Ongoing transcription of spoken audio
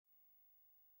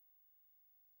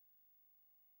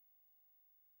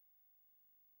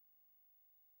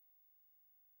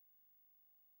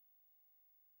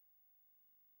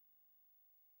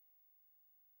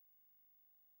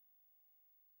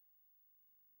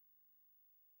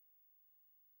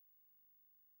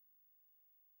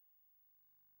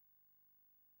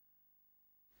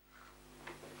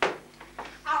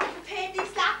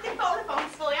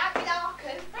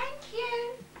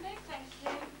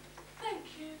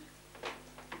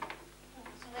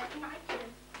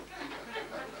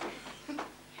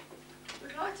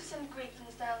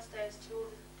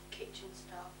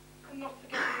not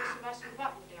forget the use of us and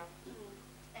that, dear.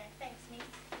 Thanks, niece.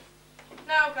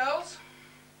 Now, girls,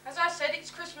 as I said,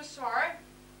 it's Christmas tomorrow.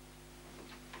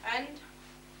 And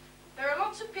there are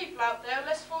lots of people out there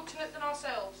less fortunate than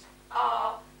ourselves.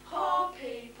 Ah, poor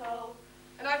people.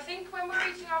 And I think when we're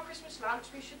eating our Christmas lunch,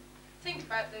 we should think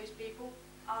about those people.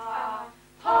 Ah,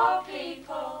 poor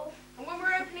people. And when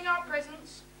we're opening our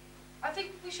presents, I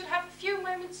think we should have a few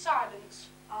moments' silence.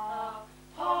 Ah,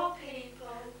 poor people.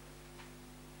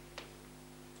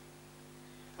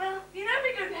 Well, you know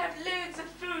we're going to have loads of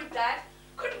food, Dad.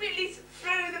 Couldn't we at least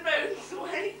throw the bones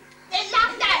away? They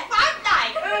love that, won't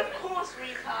they? Of course,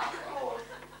 Rita, of course.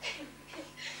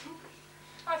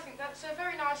 I think that's a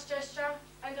very nice gesture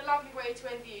and a lovely way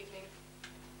to end the evening.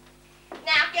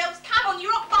 Now, girls, come on,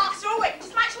 you're up faster already.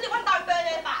 Just make sure that one don't burn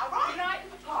in the back, all right? Good night,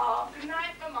 Papa. Good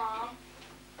night, Mama.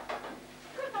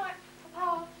 Good night,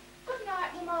 Papa. Good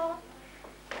night, Mama.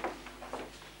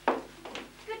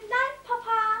 Good night,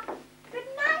 Papa. Good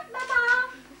night, Mama.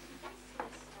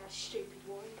 Stupid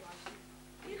boy,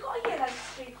 You got a yellow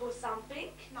streak or something?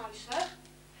 No, sir.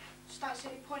 Just don't see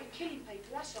any point in killing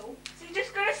people, that's all. So you're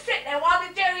just going to sit there while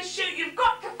the Jerrys shoot? You've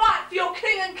got to fight for your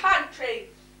king and country.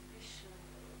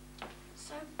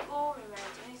 So boring, Red.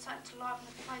 I need something to liven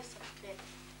the place up a bit.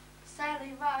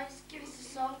 Sally Rose, give us a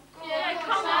song. Yeah,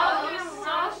 come on, give us a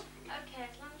song. Okay,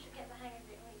 as long as you get the hang of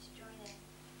it, we need to join in.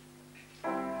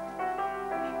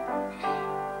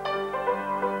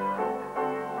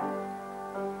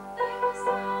 They were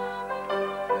summer from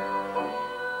the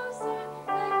hillside,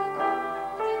 they were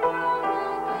golden from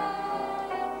the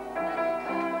gay, and the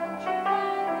country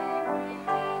very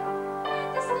pretty, and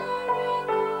the staring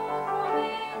gold from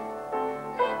it.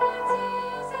 Let no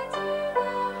tears into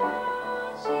their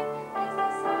hardship as the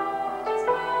soldiers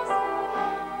pass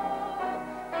along.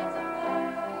 And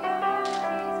although your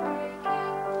heart is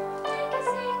breaking, they can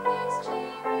sing this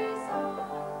cheery song.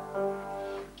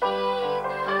 Keep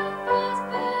the embers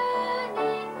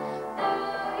burning,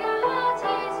 though your heart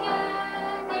is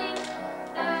yearning.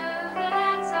 Though the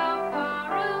lands are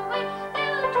far away, they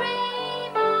will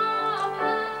dream of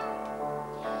home.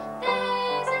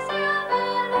 There's a silver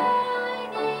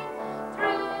lining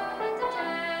through the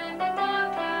turn the dark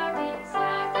cloud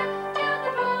inside them till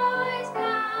the boys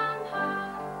come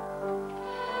home.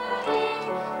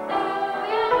 Though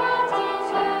your heart is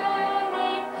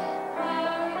yearning,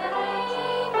 through the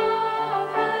dream of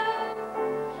home.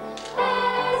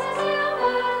 There's a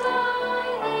silver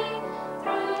lining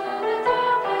through the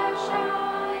dark cloud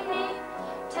shining.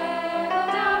 Turn the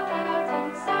dark cloud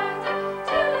inside them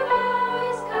till the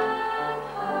boys come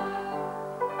home.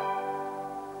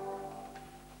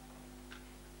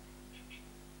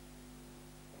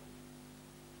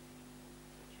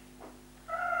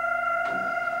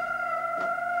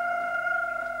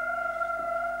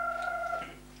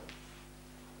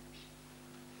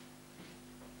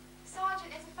 Sergeant,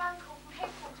 there's a phone call from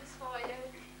headquarters for you.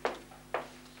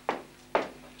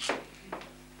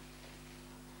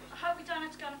 I hope we don't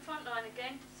have to go on the front line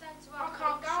again. I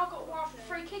can't go, I've got a wife and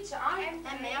 3 kids at home.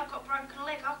 And me, I've got a broken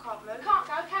leg, I can't We move. can't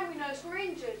go, can we, nurse? We're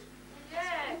injured.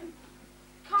 Yeah.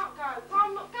 Can't go.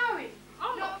 I'm not going.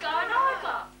 I'm not going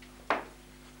either.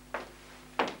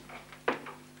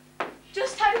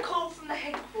 Just had a call from the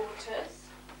headquarters.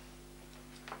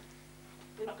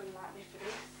 You're not going to like me for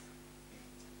this.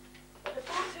 But the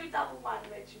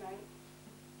 4211 regiment,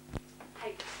 I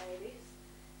hate to say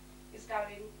this, is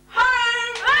going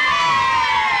home!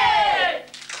 Hey!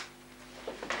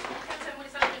 Can you tell me what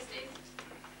his address is?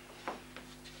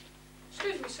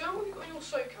 Excuse me, sir, what have you got in your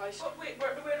suitcase? What we the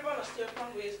way to run us to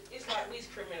upon with is like we's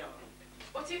criminal.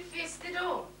 What if it's the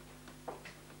door?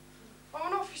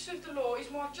 I'm an officer of the law.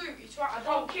 It's my duty to act. I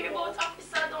don't care about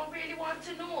officer, I don't really want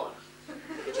to know.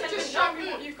 Could you just show me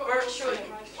what you've got in your Sure.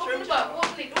 suitcase? Open the book,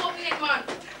 open it, man.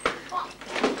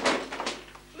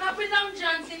 Not with long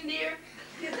johns in there.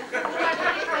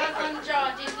 On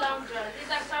George's long johns. Is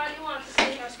that all you want to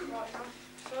say? That's quite enough.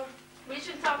 So, We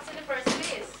should talk in the first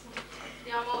place.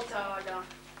 The motor order.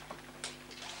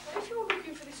 well, if you're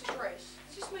looking for this address,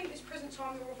 does this mean at this present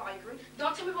time you're a vagrant?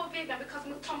 Don't tell me about Vietnam because I'm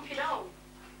going to thump you down.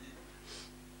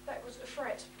 That was a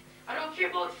threat. I don't care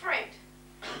about Fred.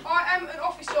 I am an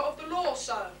officer of the law,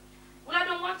 sir. Well, I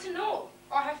don't want to know.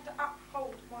 I have to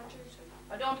uphold my duty.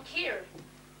 I don't care.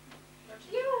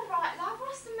 You all right, love?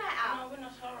 What's the matter? No, we're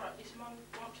not alright. This man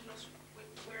wanting us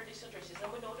where this address is,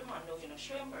 and we know the man, no, you know,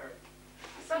 Schoenberg.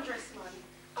 It's undress, man.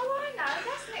 Oh, I know.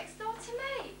 That's next door to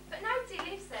me. But nobody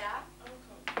lives there.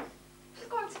 Okay. He's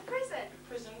gone to prison.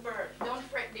 Prison bird. Don't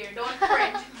fret, dear, don't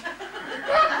fret.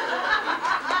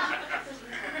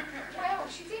 Well,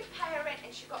 she did pay her rent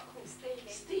and she got caught stealing.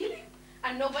 Stealing?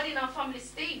 And nobody in our family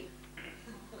steal.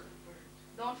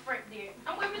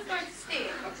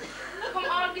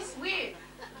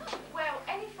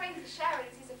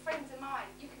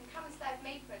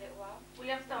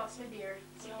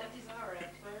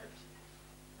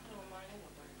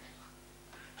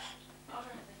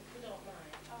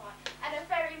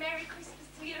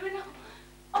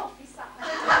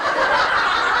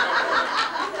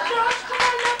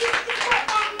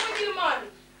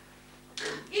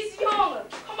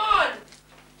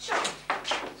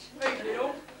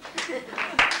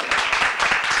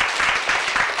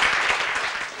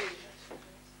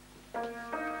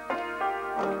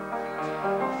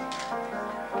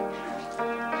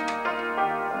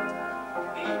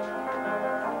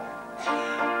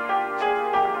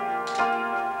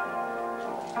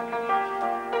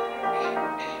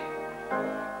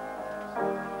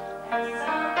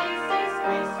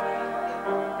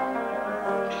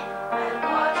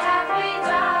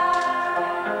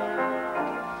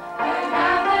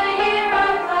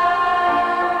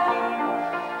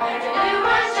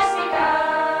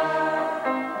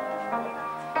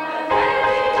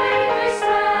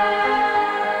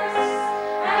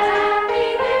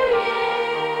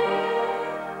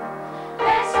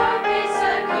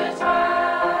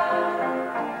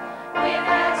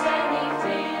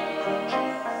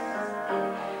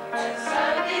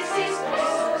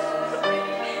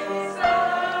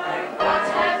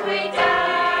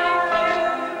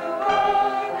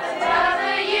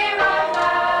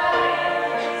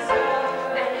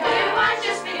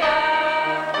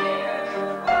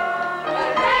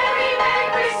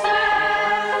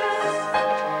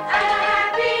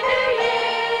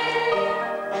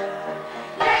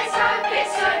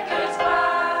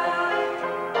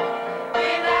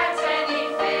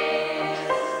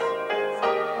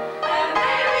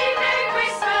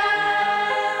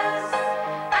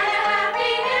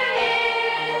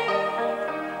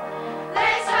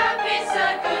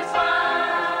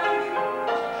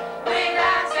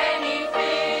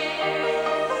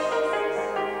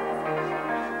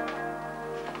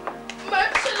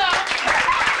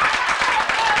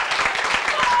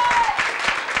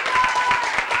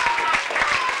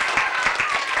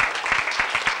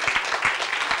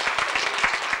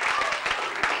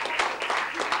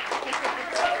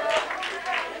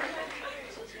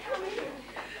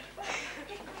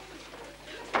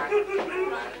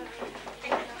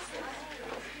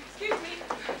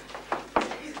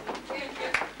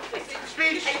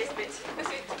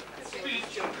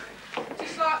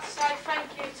 Just like to say thank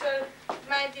you to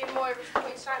Mandy and Moira for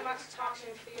putting so much time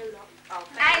in for you lot.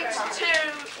 And to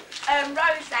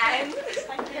Roseanne.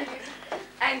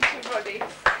 And to Roddy.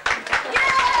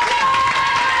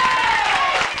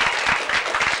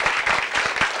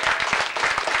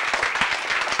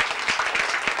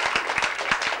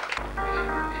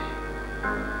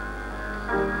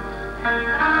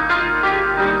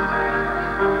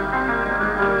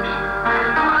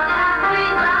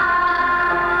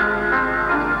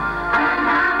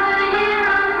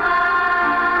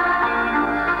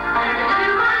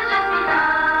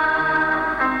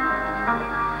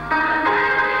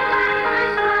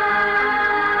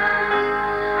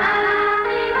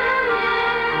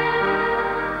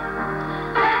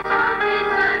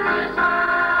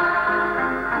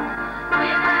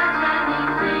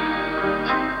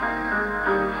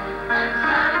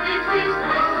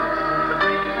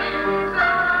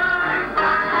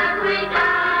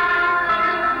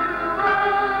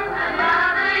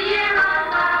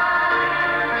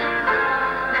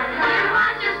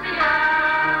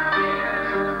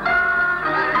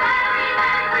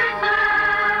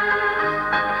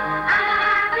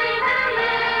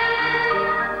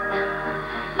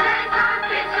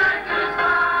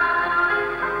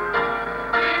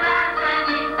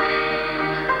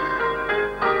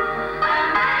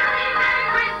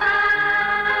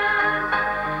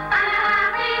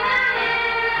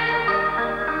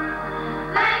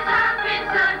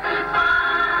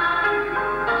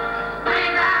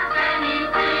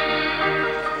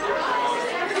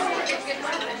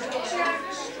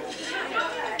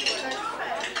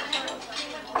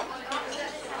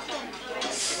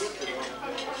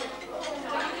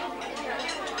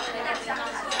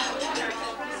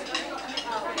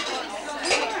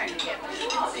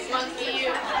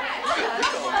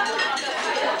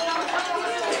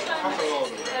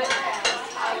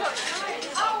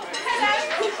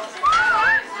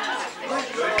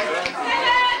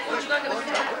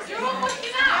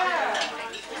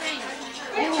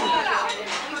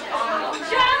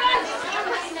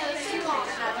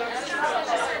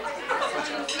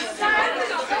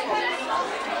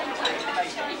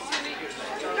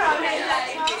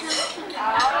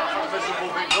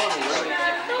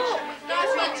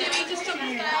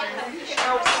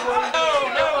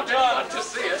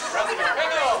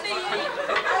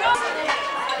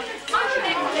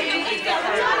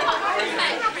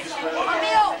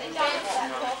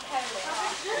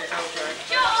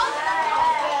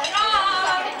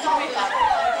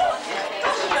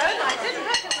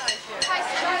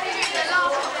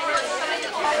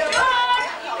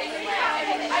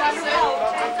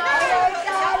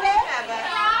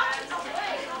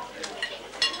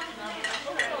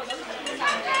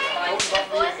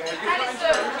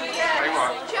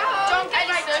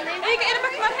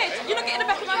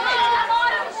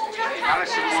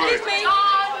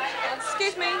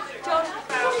 Excuse me, John.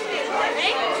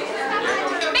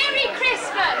 Merry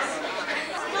Christmas!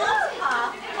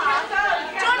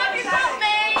 John, have you got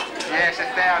me? Yes,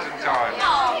 1,000 times.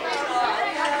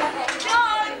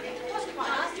 John!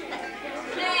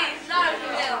 Please, no,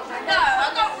 Phil. No, I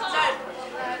don't want to.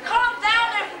 Calm down,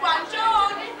 everyone.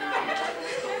 John!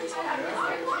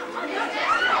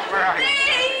 Right.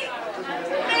 Please!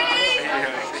 Please!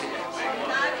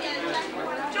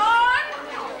 John!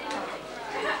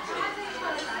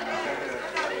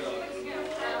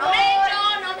 I'm here,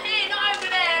 John. I'm here, not over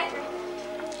there.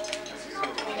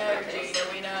 We know, Gina,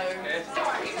 we know.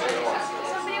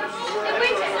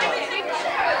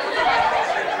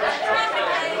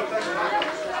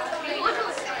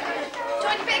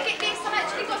 John, you better get this. I've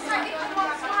actually got something I want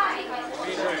to say.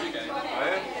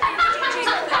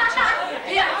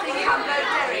 Yeah, I think I'm no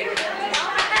Jerry.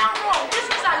 Now what? This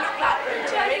was I look like Blue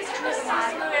Jerry's. And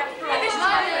this is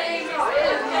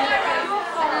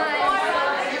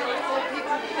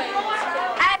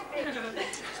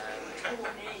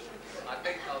I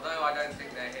think, although I don't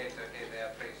think they're here to hear their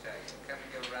appreciation, can we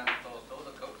give a round of applause to all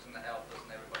the cooks and the helpers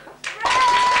and everybody?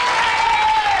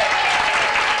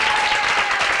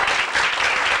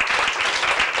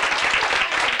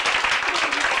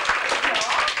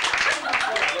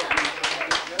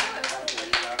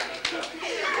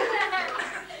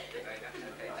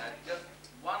 Okay, now just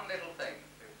one little thing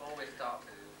before we start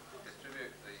to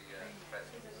distribute the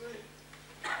presents.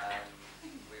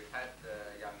 We've had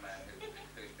a young man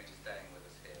who's been staying with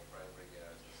us here for over a year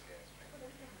as a scarce me.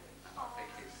 And I think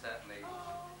he's certainly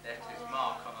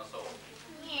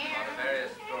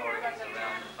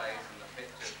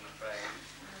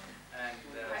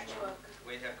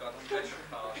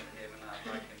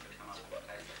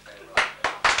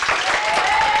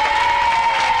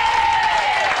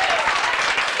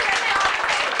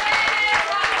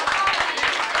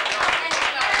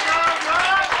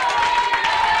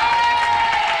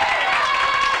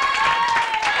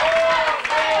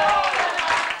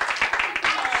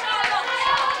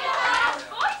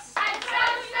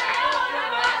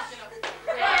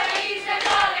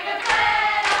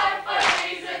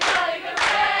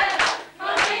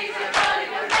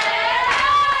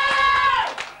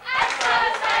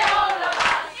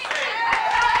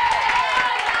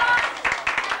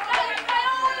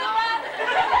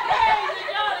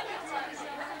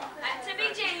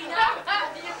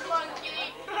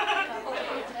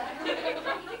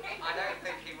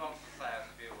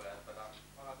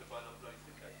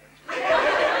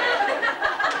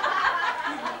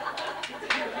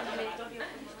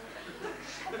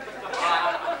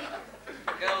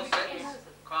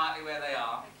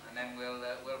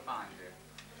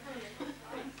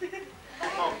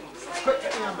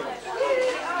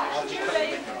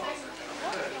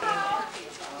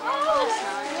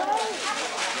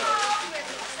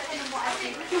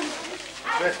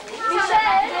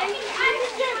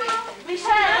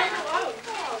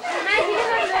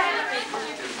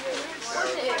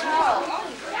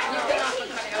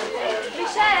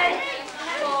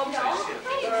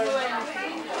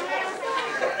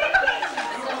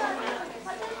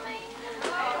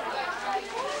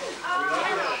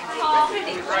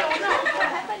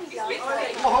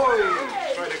Ahoy!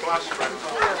 Straight a glass friend.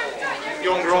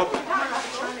 Young Rob.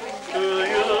 To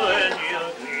you and your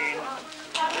queen.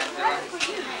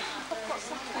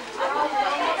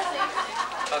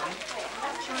 Pardon?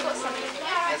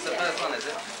 That's the first one, is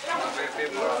it? Can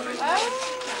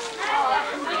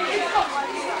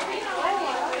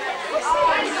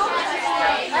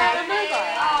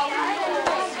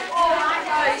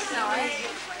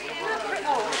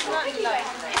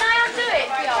I undo it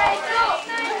for you?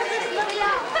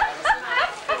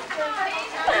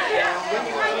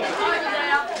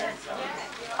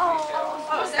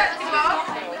 What's that, Debar?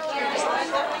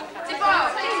 Debar,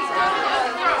 please go.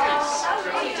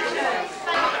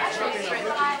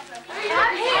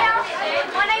 I'm here.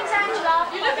 My name's Angela.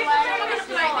 You look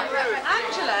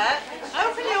Angela,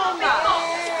 open your mouth.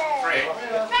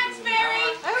 Thanks, Mary.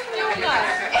 Open your mouth.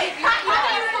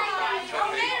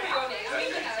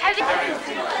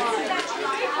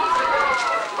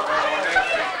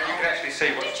 You can actually see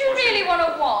what... Did you really want to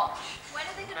watch?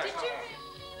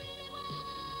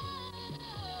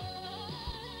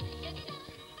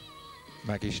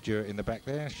 Maggie Stewart in the back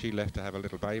there. She left to have a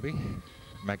little baby.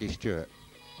 Maggie Stewart.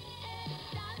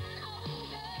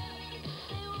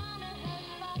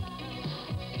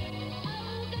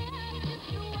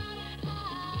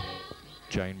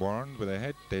 Jane Warren with her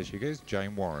head. There she goes,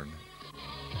 Jane Warren.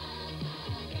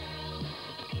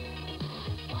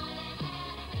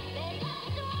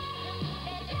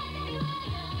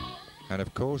 And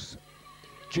of course,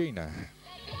 Gina.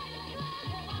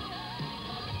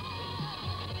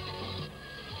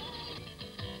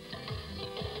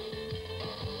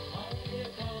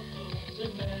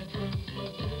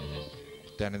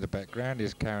 Down in the background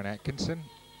is Karen Atkinson,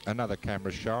 another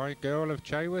camera shy girl of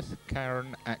Chaworth,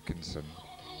 Karen Atkinson.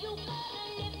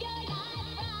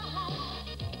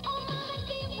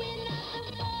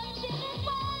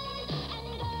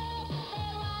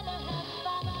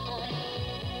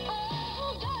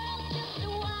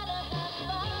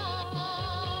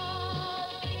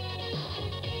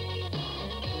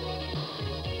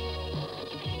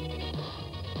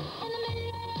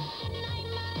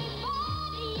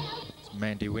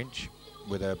 Mandy Winch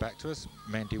with her back to us,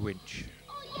 Mandy Winch.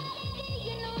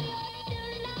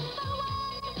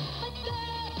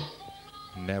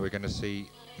 Now we're going to see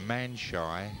Man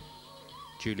Shy,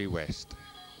 Julie West.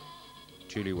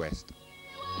 Julie West.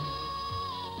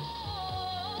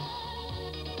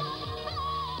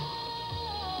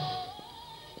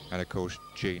 And of course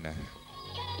Gina.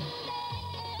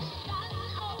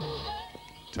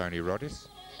 Tony Roddis.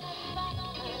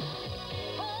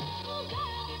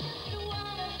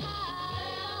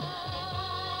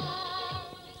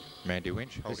 Mandy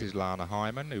Winch. This is Lana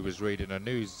Hyman, who was reading a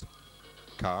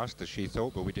newscast, as she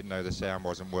thought, but we didn't know the sound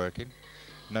wasn't working.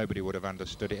 Nobody would have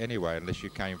understood it anyway, unless you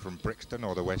came from Brixton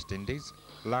or the West Indies.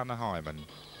 Lana Hyman.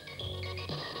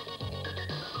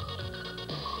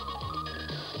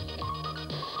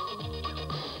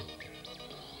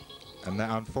 And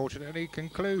that unfortunately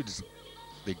concludes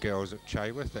the girls at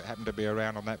Chaworth that happened to be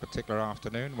around on that particular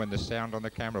afternoon when the sound on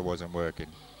the camera wasn't working.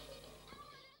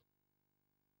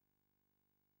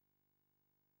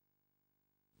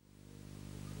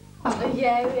 Oh,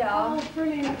 yeah, we are. Oh,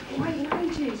 brilliant. Waiting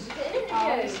ages.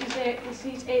 Oh, This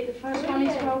is it. The first one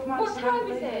is 12 months. What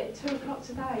time is it? 2 o'clock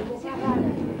today. What Is it about that?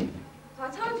 really? I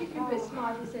told you if you put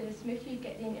Smiley instead of Smith, you'd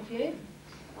get the interview.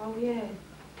 Oh, yeah.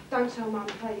 Don't tell Mum,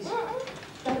 please.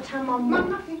 Don't tell Mum. Mum,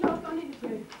 nothing. Look, I've got an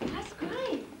interview. That's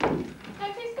great.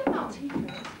 Everything's good, Mum. Tea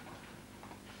first.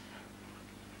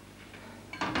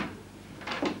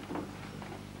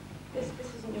 This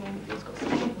isn't your interview. It's got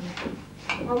some on it.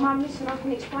 Oh, Mum, listen, I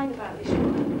can explain about this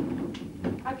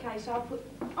one. Okay, so I'll put...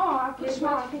 Oh, I've got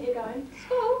Smile. I think you're going.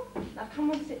 School? Now,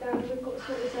 come on, sit down. We've got to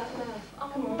sort this out now. Oh,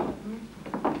 Come on.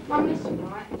 Mum, listen,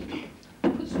 right?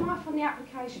 Put Smile on the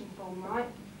application form, right?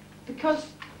 Because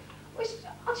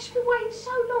I've just been waiting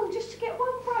so long just to get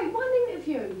one break, one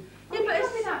interview. Yeah, but as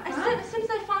soon as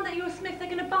they find out you're a Smith, they're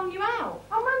going to bung you out.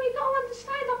 Oh, Mum, you've got to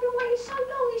understand, I've been waiting so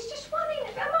long. It's just one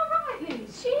interview. Am I right,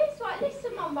 Liz? She is, right?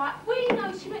 Listen, Mum, right? We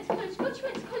know she went to college. God, she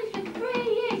went to college for 3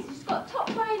 years. She's got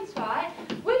top grades, right?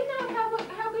 We know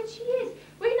how good she is.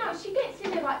 We know she gets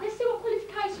in there, right? Let's see what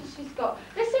qualifications she's got.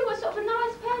 Let's see what sort of a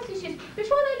nice person she is.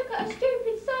 Before they look at her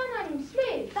stupid surname,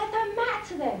 Smith. That don't matter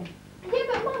to them. Yeah,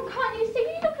 but Mum, can't you see?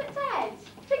 When you look at Dad,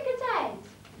 think of Dad.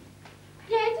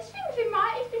 Yeah, just think of him,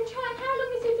 right? He's been trying. How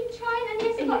long has he been trying? And he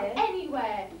hasn't got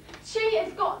anywhere. She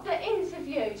has got the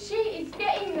interview. She is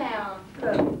getting there.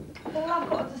 Look, all I've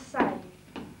got to say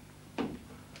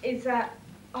is that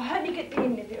I hope you get the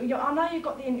interview. I know you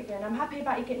got the interview, and I'm happy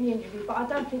about you getting the interview, but I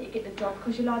don't think you get the job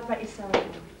because you lied about your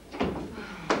surname.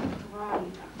 Right.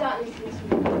 Don't listen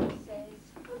to what he says.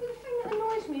 Well, the thing that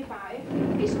annoys me about it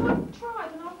is I've tried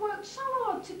and I've worked so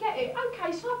hard to get it.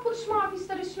 Okay, so I put Smythe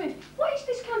instead of Smith. What is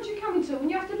this country coming to when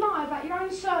you have to lie about your own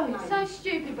surname? It's so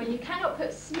stupid when you cannot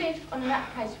put Smith on an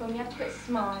application form, you have to put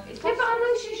Smythe. It's Yeah, but I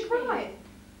know so she's stupid. right.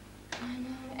 I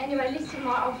know. Anyway, listen,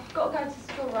 right, I've got to go to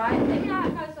school, right? Let me know how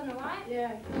it goes on, alright?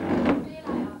 Yeah. See you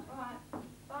later. Alright.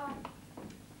 Bye.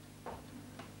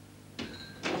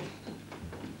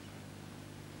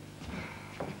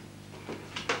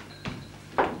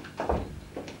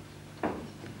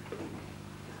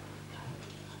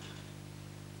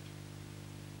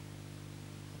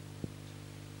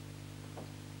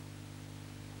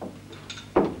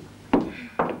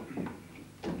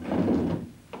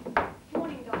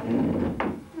 Morning,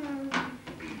 darling.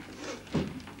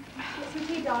 Get some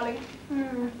tea, darling.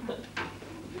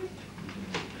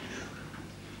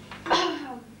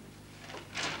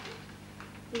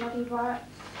 Bloody rats.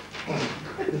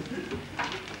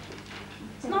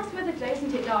 It's nice weather today,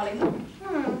 isn't it, darling?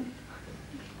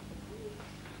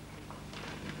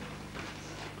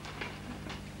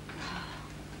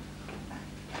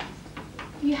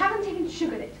 You haven't even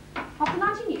sugared it. After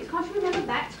 19 years, can't you remember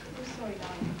that? I'm sorry,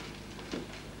 darling.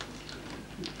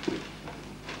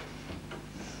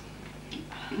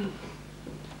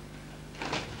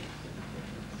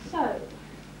 So,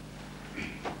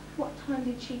 what time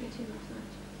did she get in last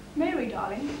night? Mary,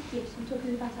 darling? Yes, I'm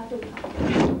talking about our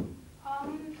daughter.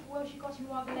 Well, she got in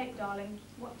rather late, darling.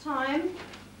 What time?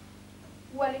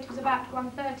 Well, it was about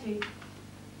 1:30.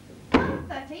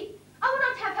 1:30? I will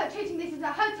not have her treating this as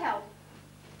a hotel.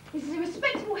 This is a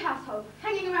respectable household,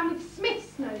 hanging around with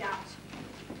Smiths, no doubt.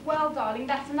 Well, darling,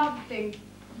 that's another thing.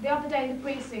 The other day in the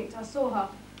precinct, I saw her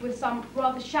with some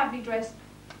rather shabbily dressed,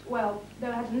 well, they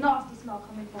had a nasty smell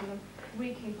coming from them,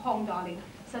 reeking pong, darling.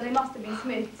 So they must have been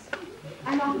Smiths.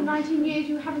 And after 19 years,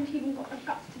 you haven't even got the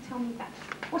guts to tell me that.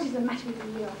 What is the matter with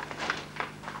you?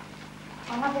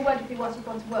 I'll have a word with you once you've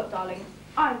gone to work, darling.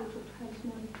 I will talk to her this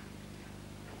morning.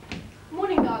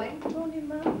 Morning, darling. Morning,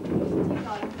 Mum. What's the tea,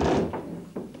 darling?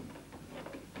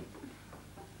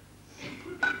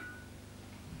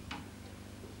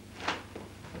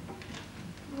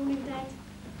 Morning, Dad.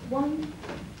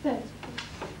 1:30.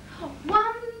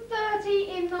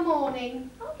 1:30 in the morning.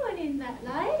 I went in that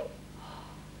late.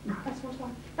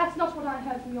 That's not what I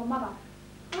heard from your mother.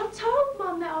 I told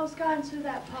Mum that I was going to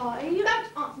that party. You don't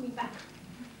answer me back.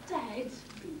 Dad.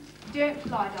 Don't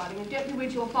lie, darling, and don't be rude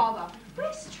to your father. But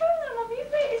it's true though, Mum.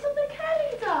 It's on the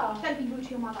calendar. Don't be rude to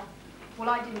your mother. Well,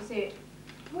 I didn't see it.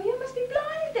 Well, you must be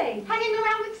blind then. Hanging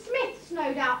around with Smiths,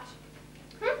 no doubt.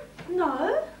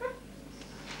 No.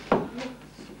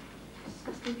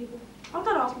 Disgusting people. I'm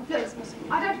going to ask my friends.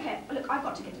 I don't care. Look, I've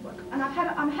got to get to work. And I'm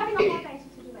having a hard day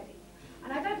to do already.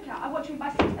 And I don't care. I want you in by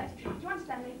 6:30. Do you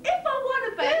understand me? If I want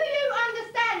to Do be. you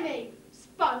understand me?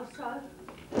 Suppose so.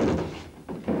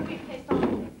 Okay,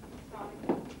 darling.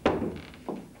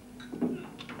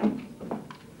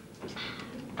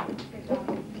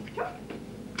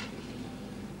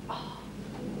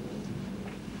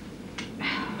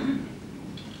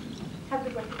 Have a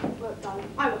good work, darling.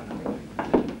 I will.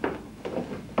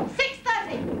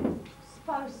 6:30.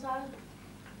 Suppose so.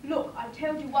 Look, I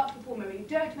told you once before, Marie,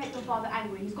 don't make your father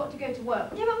angry. He's got to go to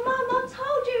work. Yeah, but Mum, I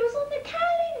told you it was on the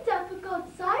calendar, for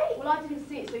God's sake. Well, I didn't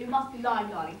see it, so you must be lying,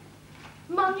 darling.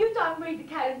 Mum, you don't read the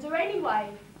calendar anyway.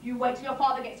 You wait till your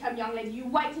father gets home, young lady. You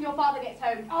wait till your father gets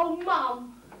home. Oh,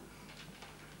 Mum.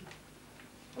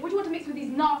 And what do you want to mix with these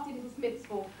nasty little Smiths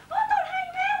for? I don't hang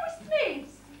around with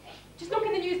Smiths. Just look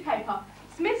in the newspaper.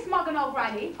 Smith smug an old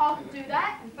granny. I could do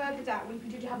that. And further down, we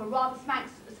could do to have a rather spank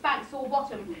sore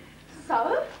bottom.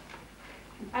 So?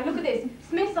 And look at this.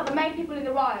 Smiths are the main people in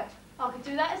the riot. I could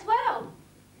do that as well.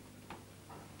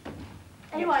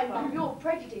 Anyway, Yes, Mum, you're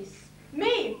prejudiced.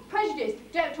 Me? Prejudice?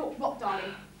 Don't talk rot,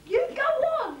 darling. You go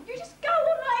on. You just go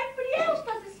on like everybody else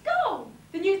does at school.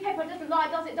 The newspaper doesn't lie,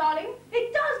 does it, darling?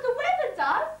 It does. The weather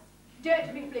does.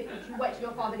 Don't be flippant. You wait till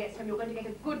your father gets home. You're going to get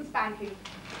a good spanking.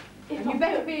 If And you I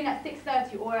better feel- be in at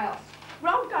 6:30 or else.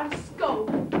 Well, I'm going to school.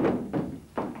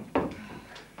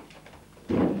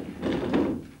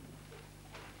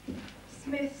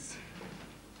 Smiths.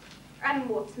 And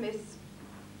more Smiths.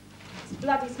 It's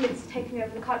bloody Smiths taking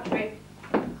over the country.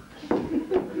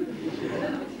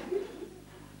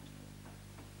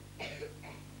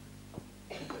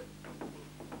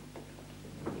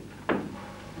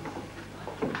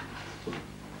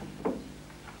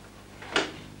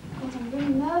 God, I'm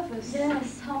really nervous.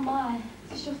 Yes, how am I?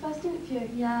 Is this your first interview?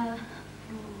 Yeah.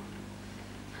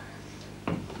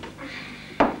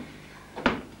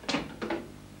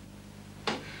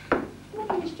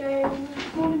 Morning, Miss Jones.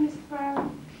 Morning, Miss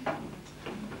Brown.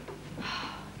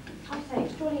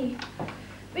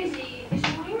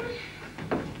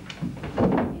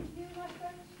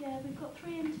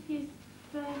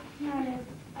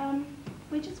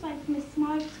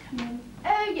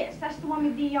 Yes, that's the one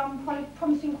with the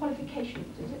promising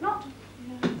qualifications, is it not?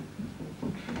 Yeah.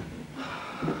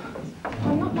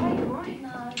 I'm not late, am I?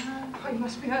 No. Oh, you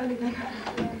must be early then.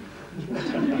 Yeah.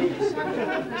 So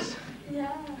nervous.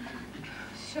 Yeah.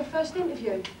 Is this your first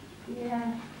interview?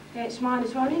 Yeah. Yeah, it's mine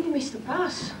as well. I nearly missed the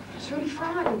bus. I was really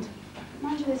frightened.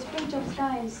 Mind you, there's 3 jobs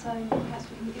days, so perhaps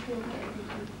we can, if you're ready,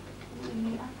 we can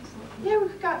meet up or something. Yeah, we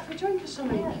could go out for a drink or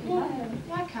something.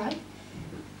 Yeah. Okay.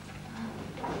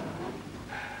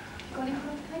 Got any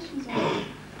qualifications on?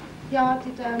 Yeah, I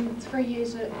did 3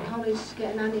 years at college to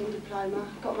get an onion diploma.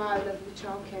 Got my O-level with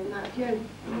childcare and that. Have you?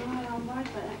 No, I'm worried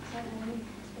about that because I don't have any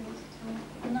experience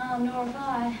at all. No, nor have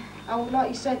I. Oh, like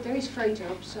you said, there is 3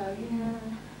 jobs, so... Yeah.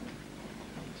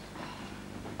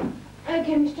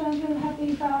 Okay, Mr. Jones, we'll have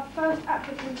the first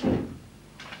applicant.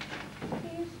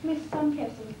 Please, Miss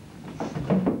Pearson.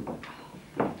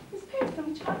 Miss Pearson,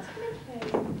 would you like to come in,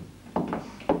 please?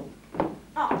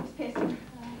 Oh, Miss Pearson.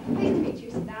 Pleased to meet you.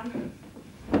 Sit down.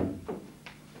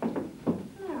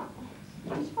 Now,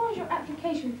 as far as your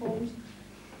application forms,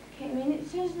 okay, I mean, it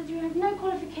says that you have no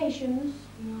qualifications.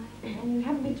 No. And you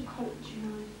haven't been to college.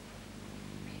 No.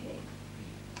 Okay.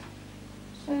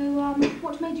 So,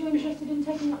 what made you interested in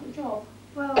taking up the job?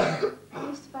 Well, I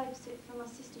used to babysit for my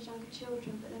sister's younger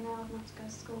children, but then now I've not to go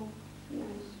to school. Yes.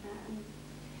 And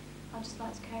I just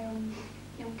like to carry on with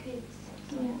young kids.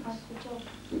 So Yes. I applied for the job.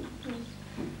 Yes.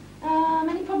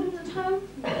 Any problems at home?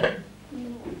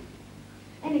 No.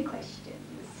 Any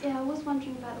questions? Yeah, I was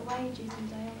wondering about the wages and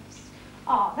day offs.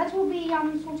 Ah, that will be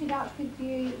sorted out with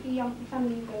the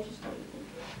family you go to school with.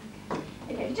 Okay.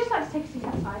 Okay, would you just like to take a seat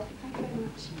outside? Thank you very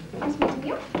much. Nice meeting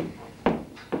you.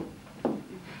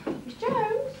 Miss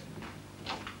Jones?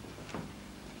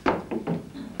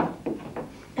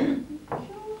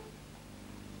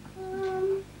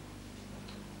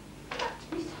 That's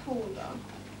Miss Holder.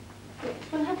 Yes,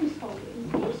 we'll have Miss Holder in,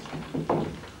 please.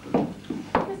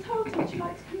 Miss Holden, would you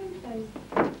like to come in, please?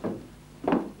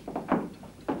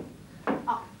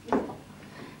 Ah, Miss Holder.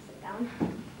 Sit down.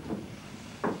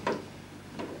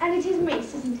 And it is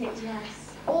Miss, isn't it?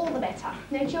 Yes. All the better.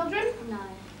 No children? No.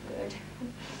 Good.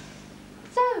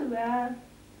 So,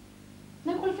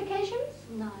 no qualifications?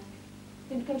 No.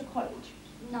 Didn't go to college?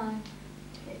 No.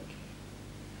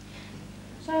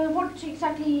 So, what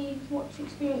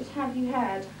experience have you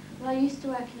had? Well, I used to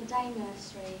work in a day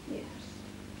nursery. Yes.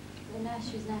 The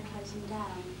nursery's now closing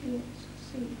down. Yes,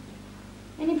 I see.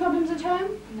 Any problems at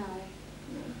home? No.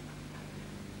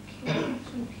 Okay,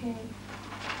 that's okay.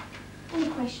 Any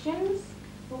questions?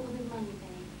 What will the money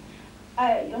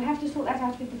be? You'll have to sort that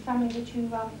out with the family that you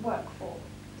work for.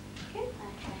 Okay?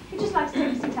 Okay. You'd just like to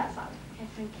take a seat outside. Okay,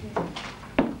 thank you.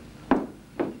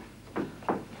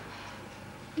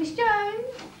 Miss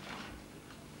Jones?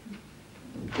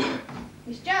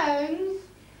 Miss Jones?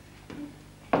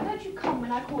 Why don't you come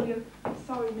when I call you?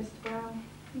 Sorry, Mr. Brown.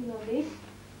 Lovely.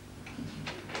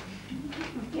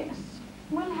 Yes.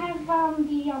 We'll have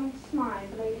the smile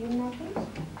lady in there, please.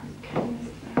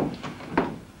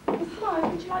 Miss Smythe,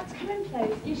 would you like to come in,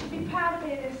 please? You should be proud of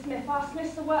me, Miss Smith. Our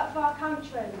Smiths have worked for our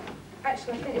country.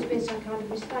 Actually, I think there's been some kind of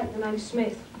mistake. The name's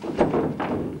Smith.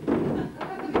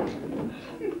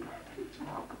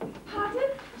 Pardon?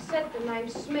 I said the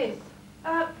name's Smith.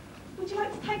 Would you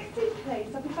like to take a seat,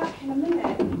 please? I'll be back in a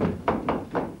minute.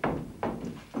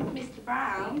 Mr.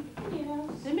 Brown?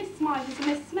 Yes. The Miss Smythe is a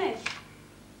Miss Smith.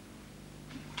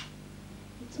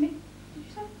 It's me. Did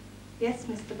you say? Yes,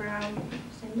 Mr. Brown.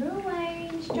 Send her away,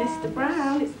 Miss Jones. Mr.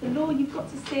 Brown, it's the law. You've got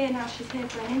to see her now. She's here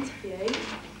for an interview.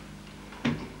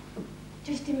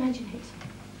 Just imagine it.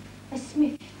 A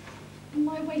Smith in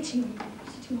my waiting room,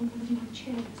 sitting on one of my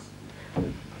chairs.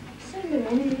 Send her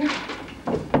in here.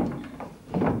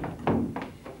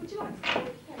 Would you like to come in,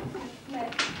 please, Miss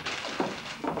Smith?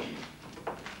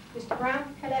 Mr. Brown,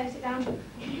 hello, sit down.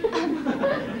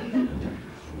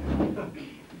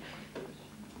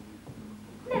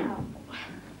 Now,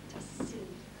 just see.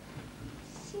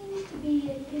 Seems to be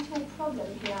a little problem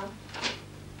here.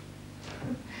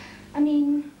 I mean,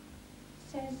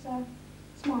 it says,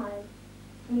 smile.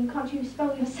 I mean, can't you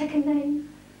spell your second name?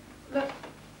 Look,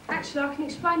 actually, I can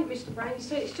explain it, Mr. Brown. You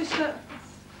see, it's just that...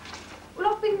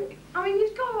 Well,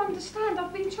 you've got to understand,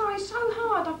 I've been trying so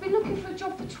hard. I've been looking for a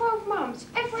job for 12 months.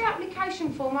 Every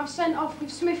application form I've sent off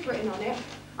with Smith written on it,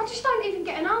 I just don't even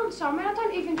get an answer. I mean, I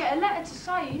don't even get a letter to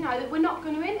say, you know, that we're not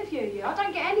going to interview you. I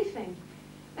don't get anything.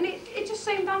 And it just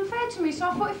seemed unfair to me, so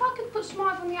I thought if I could put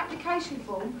Smythe on the application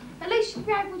form, at least you'd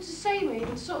be able to see me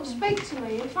and sort of speak to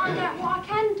me and find out what I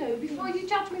can do before you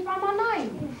judge me by my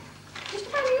name. Mr.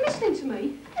 Brown, are you listening to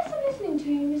me? Yes, I'm listening to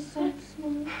you, Miss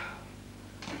Smythe.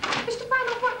 Mr. Brown,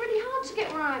 I've worked really hard to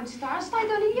get where I am today. I stayed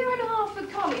on 1.5 years at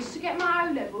college get my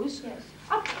O-levels? Yes.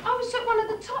 I was at one of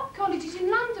the top colleges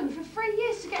in London for 3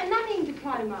 years to get a nannying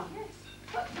diploma. Yes.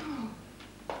 But,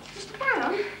 Mr.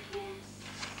 Brown? Yes.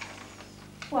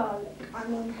 Well, look, I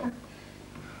mean,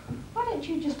 why don't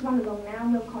you just run along now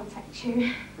and we'll contact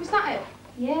you. Was that it?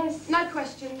 Yes. No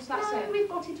questions, that's no, it? we've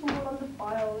got it all on the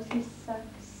files, Miss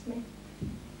Smith.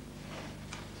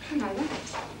 Okay then.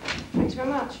 Thanks very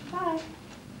much. Bye.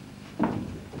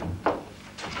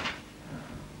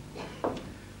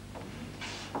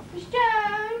 Miss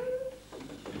Jones!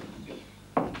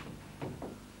 I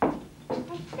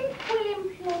think we'll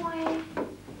employ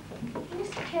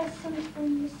Miss Pearson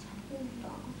and Miss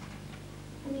Hoover.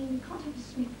 I mean, we can't have a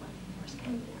Smith working for us,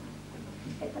 can we?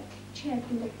 Get that chair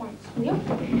from the once, will you?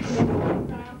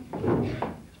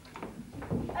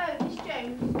 Oh, Miss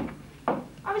Jones.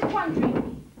 I was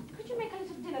wondering, could you make a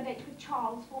little dinner date with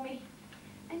Charles for me?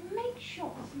 And make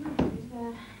sure Samantha is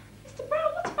there. Mr.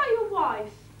 Brown, what about your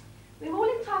wife? We're all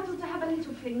entitled to have a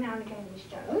little fling now and again, Miss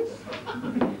Jones.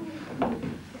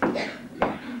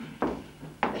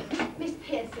 Miss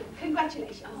Pearson,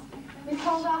 congratulations. Miss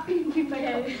Holder, you've made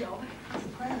a good job.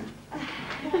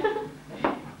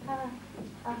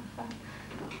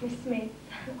 Miss Smith,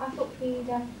 I thought we'd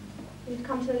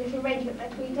come to a little arrangement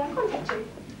that we'd contact you.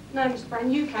 No, Mr.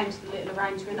 Brown, you came to the little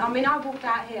arrangement. I mean, I walked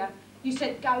out here. You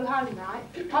said go home, right?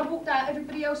 I walked out,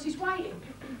 everybody else is waiting.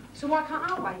 So why can't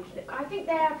I wait? Look, I think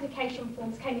their application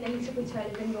forms came in a little bit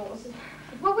earlier than yours.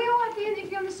 Well, we all had the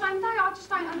interview on the same day. I just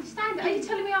don't understand it. Are you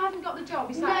telling me I haven't got the job?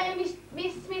 Is that No, Miss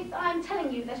Smith, I'm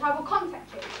telling you that I will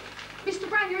contact you. Mr.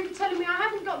 Brown, you're either telling me I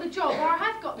haven't got the job or I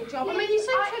have got the job. I mean, you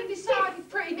seem to have decided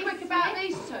pretty quick about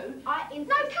these two. No,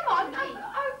 come on.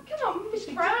 Come on,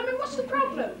 Mr. Brown. I mean, what's the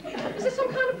problem? Is there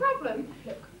some kind of problem?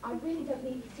 Look, I really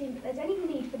don't seem that there's any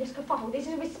need for this kerfuffle. This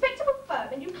is a respectable firm,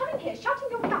 and you come in here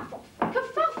shouting your guff off.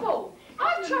 Kerfuffle?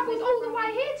 I've travelled all the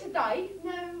way here today.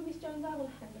 No, Miss Jones, I will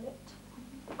handle it.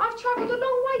 I've travelled a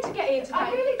long way to get here today.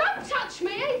 I really don't touch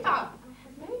me either. I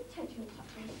have no intention of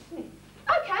touching Miss Smith.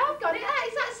 Okay, I've got it.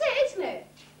 That's it, isn't it?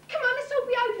 Come on, let's all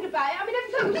be open about it. I mean,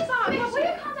 everything's fine. Miss, will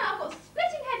you calm down? I've got a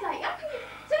splitting headache. How can you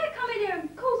dare come in here and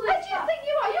cause all Who this do you think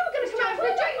you are? You're going to come out for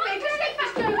a drink, me. Just get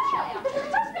back to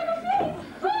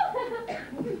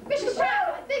Mr.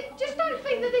 Brown, just don't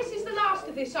think that this is the last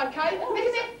of this, okay?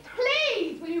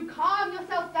 Please, will you calm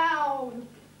yourself down?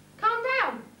 Calm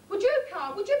down. Would you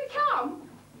calm? Would you be calm?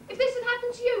 If this had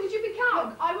happened to you, would you be calm?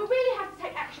 Look, I will really have to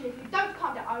take action if you don't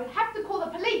calm down. I will have to call the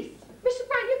police. Mr.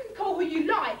 Brown, you can call who you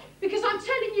like, because I'm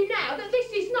telling you now that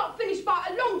this is not finished by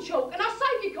a long chalk, and I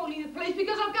save you calling the police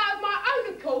because I'll go of my own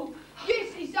accord.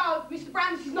 Yes, it's Mr.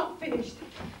 Brown, this is not finished.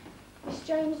 Miss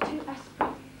Jones to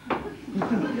aspirin.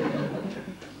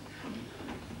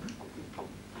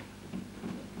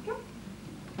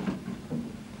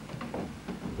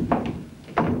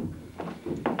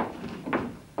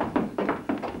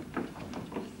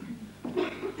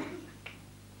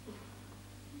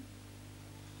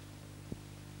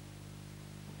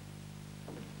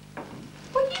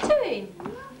 What are you doing?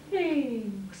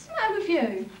 Nothing. What's the matter with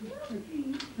you?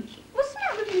 Nothing. What's the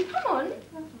matter with you? Come on.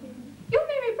 You're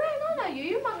Mary Brown, I know you.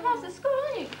 You're my class at school,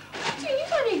 aren't you? What are you doing? You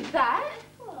don't need that.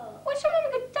 What? What's your mum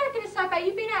and dad going to say about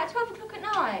you being out at 12 o'clock at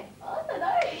night? I don't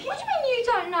know. What do you mean you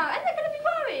don't know? And they're going to be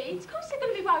worried. Of course they're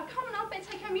going to be worried. Come on, I better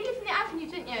take you home. You live in the avenue,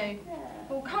 didn't you? Yeah.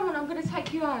 Well, come on, I'm going to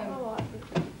take you home. All right.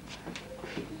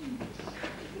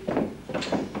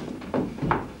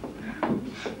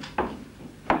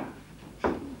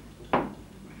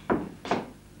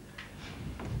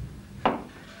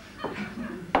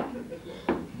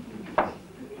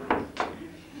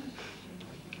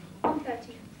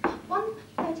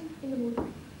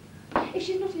 If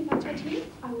she's not in by 20 minutes,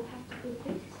 I will have to call the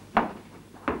police.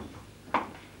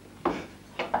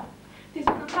 This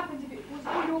would have happened if it was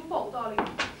all your fault, darling.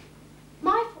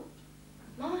 My fault.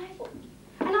 My fault.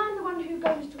 And I'm the one who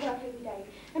goes to work every day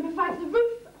and provides the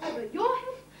roof over your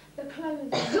head, the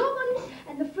clothes on your body,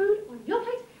 and the food on your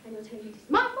plate, and you're telling me it's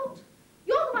my fault?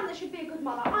 You're the one that should be a good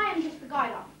mother. I am just the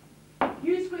guider.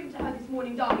 You screamed at her this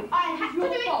morning, darling. I had to do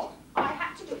your fault. it. I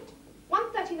had to do it.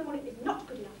 1:30 in the morning is not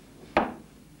good enough.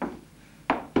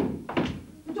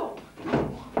 Door.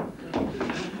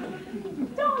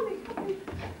 Darling,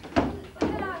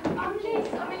 Liz,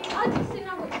 I mean, I just didn't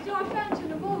know what to do. I found you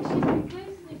in the wall. She's been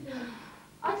doing sniffing.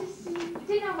 I just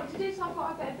didn't know what to do, so I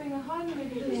thought I'd better bring her home and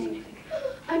everything.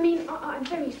 I mean, I'm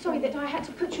very sorry that I had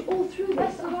to put you all through this.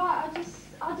 That's all right.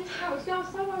 I just felt I was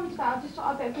so worried about her. I just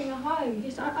thought I'd better bring her home.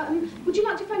 Yes, would you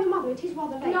like to phone your mother? It is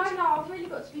rather late. No, I've really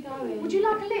got to be going. Would you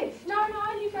like a lift? No,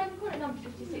 I live round the corner at number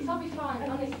 56. I'll be fine,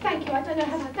 honestly. Thank you. I don't know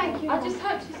how to thank you. I just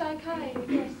hope she's okay.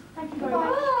 Yes, thank you very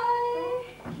Bye.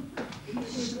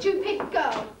 much. stupid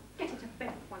girl. Get her to bed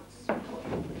at once.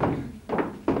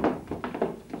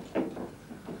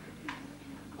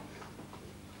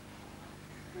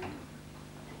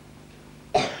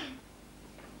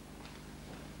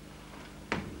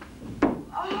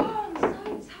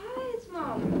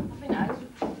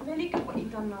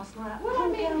 Last night. Well, I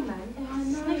mean, man. I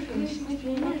know, Sniffing. She's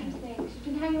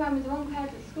been hanging around with the wrong crowd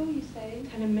at school, you see.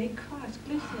 Telling me, Christ,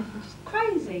 glue sniffing, just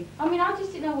crazy. I mean, I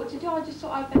just didn't know what to do. I just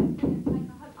thought I'd better take her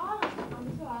home. Oh,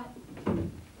 it's all right.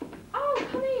 Oh,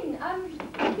 come in.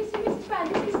 This is Mrs. Brown.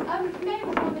 This is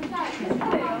Mary's mum and dad.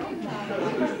 Hello.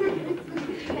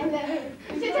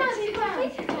 Sit down,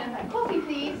 sit down. Coffee,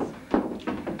 please. Is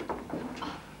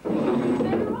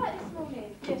Mary all right this morning?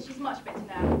 Yes, she's much better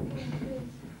now.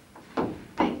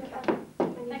 Thank you.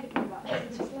 Thank you very much.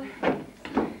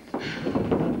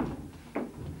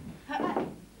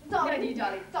 Darling. No, you,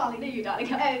 darling. Darling, no, you, darling.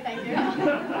 Oh, thank you.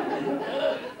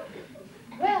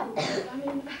 Well, I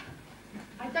mean,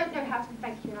 I don't know how to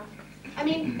thank you enough. I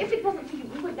mean, if it wasn't for you,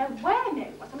 we wouldn't know where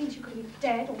Mary was. I mean, she could have been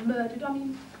dead or murdered. I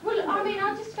mean... Well, I mean,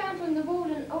 I just found her on the wall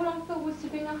and all I thought was to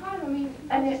bring her home. I mean,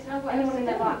 And I just know what anyone else in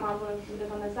to their do. right mind would have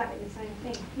done exactly the same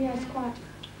thing. Yes, quite.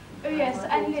 Oh, yes,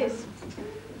 and Liz,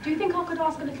 do you think I could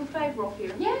ask a little favour of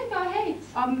you? Yeah, go ahead.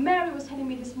 Mary was telling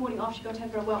me this morning after she got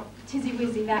over a, well,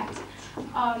 tizzy-wizzy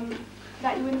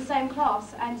that you're in the same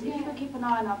class, and if you could keep an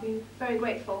eye on her, I'd be very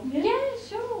grateful. Yeah,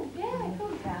 sure. Yeah, of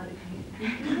course.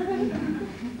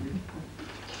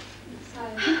 So,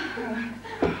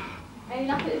 any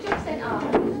luck at the job centre?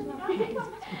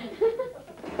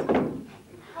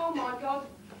 Oh, my God.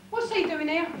 What's he doing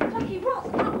here? Jackie, what's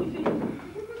up with you?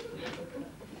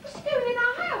 What's he doing in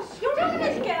our house? You're doing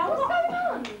this, girl. What's going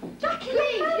on? Jackie,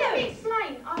 Please, let me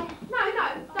explain. No,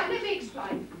 let me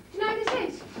explain. Do you know who this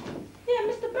is? Yeah,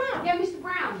 Mr. Brown. Yeah, Mr.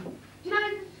 Brown. Do you know,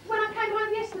 when I came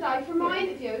home yesterday from my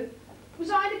interview, was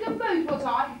I in a good mood, was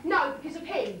I? No, because of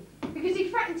him. Because he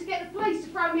threatened to get the police to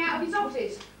throw me out of his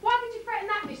office. Why did you threaten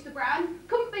that, Mr. Brown?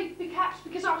 Couldn't be catched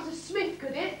because I was a Smith,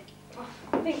 could it?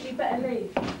 I think you'd better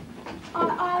leave. I'm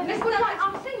thinking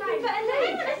Right. you better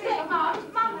leave. Hang on a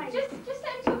sec, Mum, just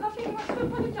let him talk. I think he wants to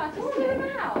apologise. Just hear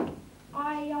him out.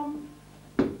 I'd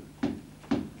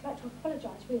like to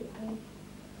apologise, really. I mean,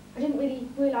 I didn't really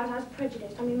realise I was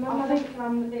prejudiced. I mean, my mother... This is our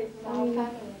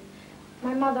family.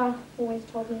 My mother always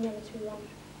told me never to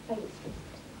face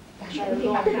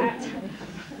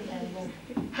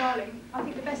Darling, I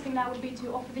think the best thing now would be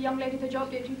to offer the young lady the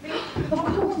job, don't you think? Of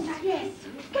course, yes.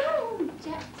 Go on,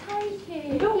 Jack, take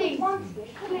it. Please.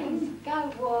 Please, go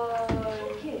on.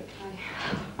 Take it.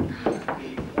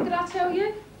 What did I tell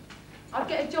you? I'd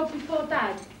get a job before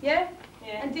Dad, yeah?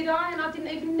 Yeah. And did I? And I didn't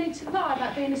even need to lie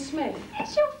about being a Smith.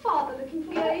 Is your father looking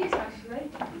for Yeah, you? he is,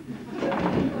 actually.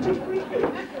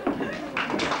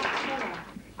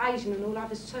 Asian and all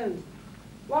others too.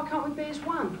 Why can't we be as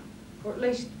one? Or at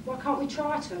least, why can't we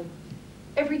try to?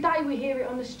 Every day we hear it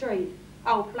on the street.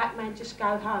 Oh, black man, just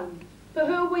go home. But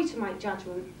who are we to make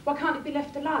judgment? Why can't it be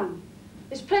left alone?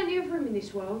 There's plenty of room in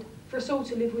this world for us all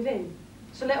to live within.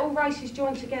 So let all races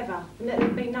join together and let there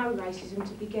be no racism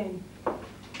to begin.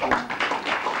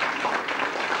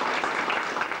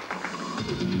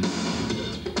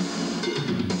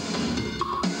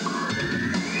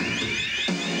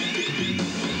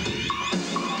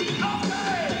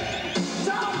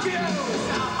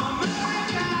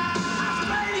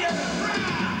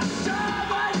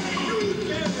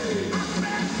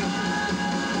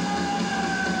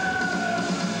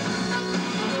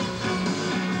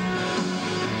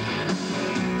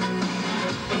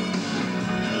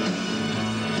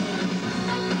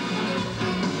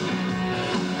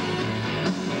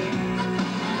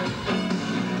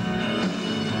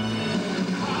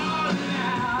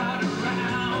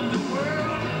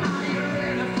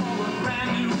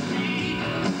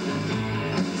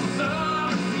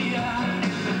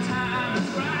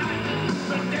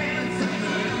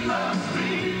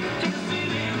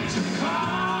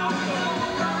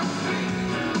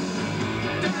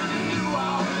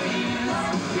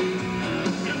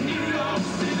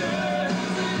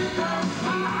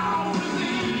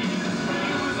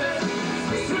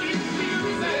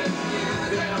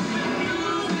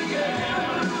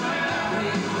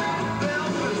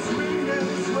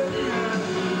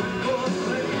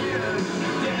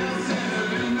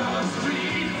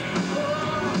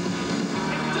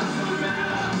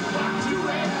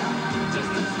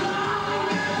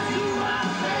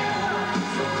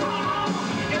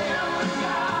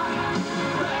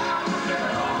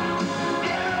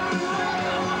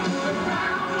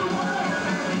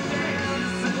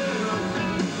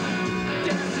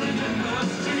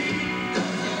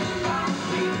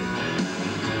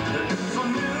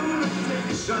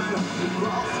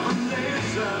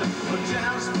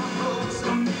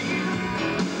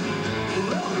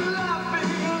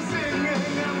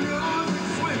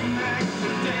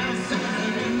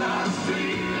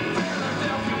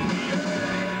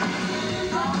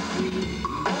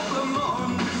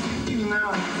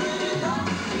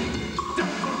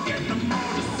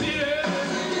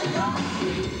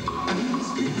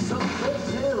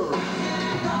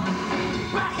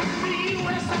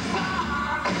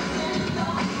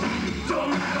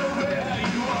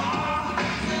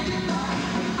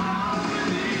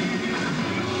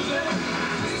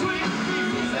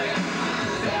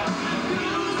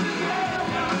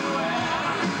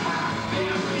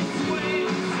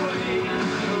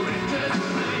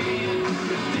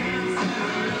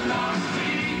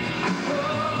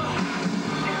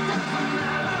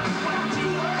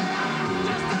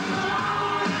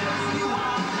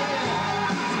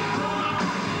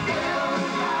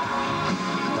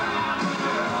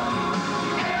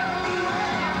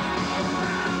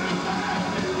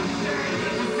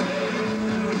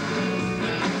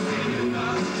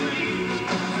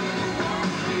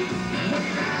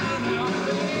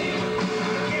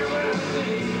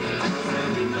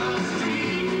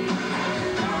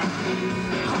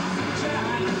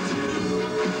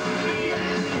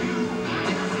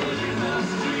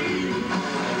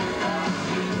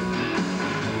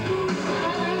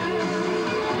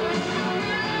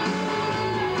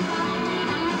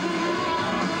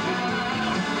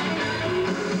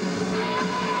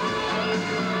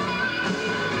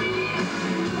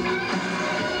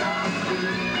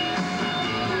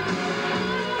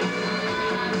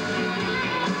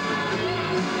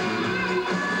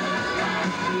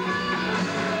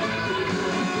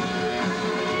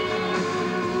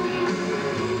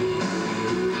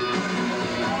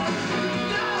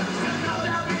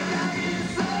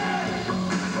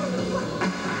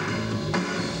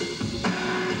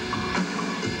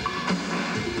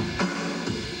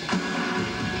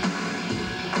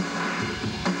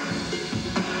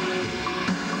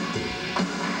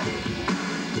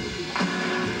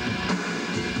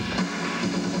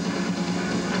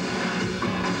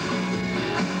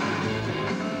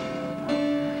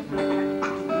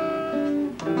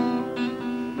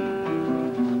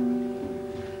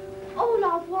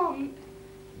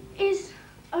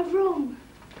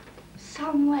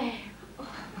 somewhere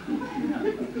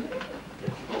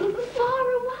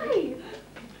far away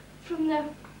from the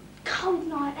cold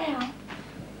night out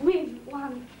with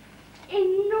one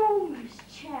enormous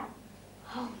chair.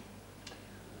 Oh,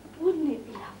 wouldn't it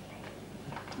be lovely?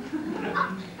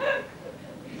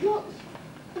 Lots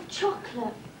of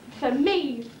chocolate for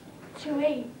me to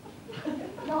eat.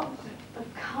 Lots of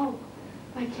coal,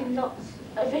 making lots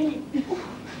of eat.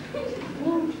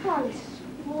 Warm face,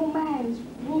 warm hands,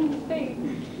 warm feet.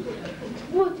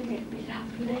 Wouldn't it be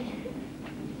lovely?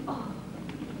 Oh,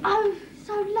 oh,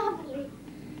 so lovely.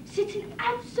 Sitting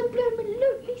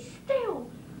absolutely still.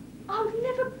 I would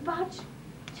never budge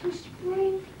till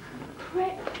spring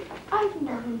crept over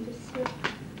my windowsill.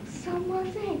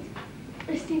 Someone's head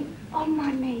resting on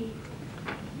my knee,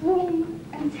 warm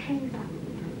and tender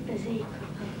as he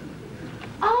could be.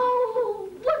 Oh,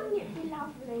 wouldn't it be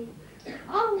lovely?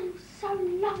 Oh, so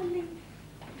lovely,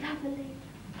 lovely,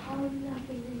 oh, lovely,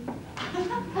 lovely,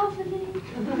 lovely.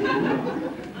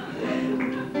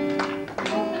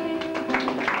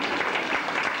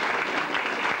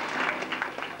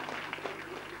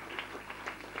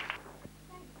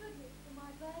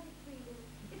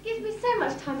 It gives me so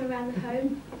much time around the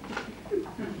home.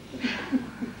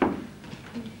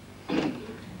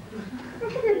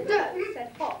 The dirt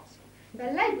said hot, the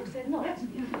label said not,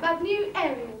 but new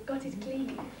Ariel got it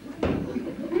clean.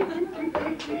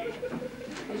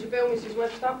 Here's your bill, Mrs.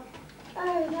 Webster.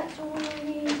 Oh, that's all I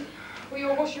need. Well,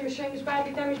 your washing machine was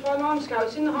badly damaged by limescale.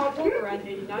 It's in the hard water around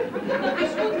here, you know.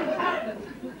 This wouldn't have happened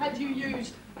had you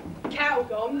used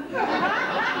Calgon.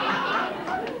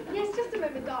 Yes, just a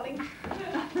moment, darling.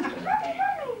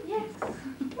 Mummy! Yes? Mummy,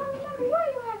 why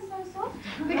are your hands so soft?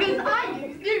 Because I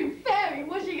use new fairy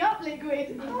washing up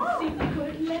liquid.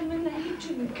 Secret lemonade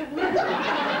drinker. Just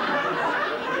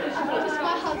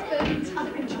my husband.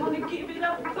 I've been trying to give it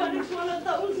up, but it's one of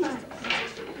those nights.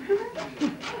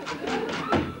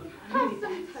 Have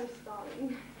some toast,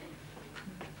 darling.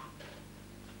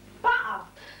 Butter!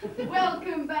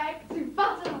 Welcome back to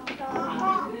Butter.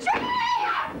 Cheerio!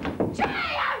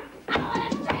 Cheerio! I want a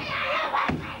Cheerio!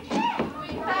 We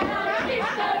found a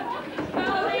sister.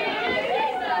 Oh,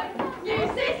 new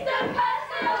sister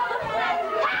person.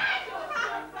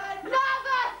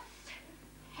 Nervous!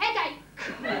 Headache!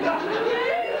 It's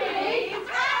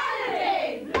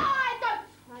Andy. No, I don't!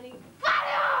 Honey.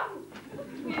 Valium!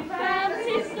 We found a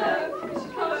sister.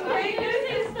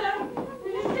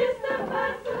 New sister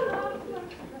person.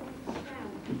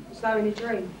 Slow in a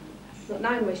dream, not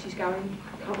knowing where she's going,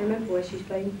 can't remember where she's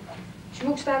been. She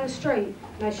walks down the street,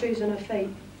 no shoes on her feet.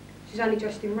 She's only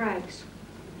dressed in rags.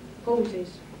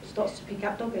 Pauses, starts to pick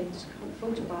up doggins, can't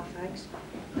afford to buy fags.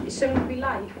 It's soon to be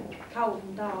late, cold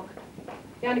and dark.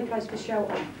 The only place for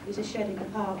shelter is a shed in the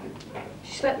park.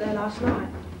 She slept there last night,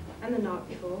 and the night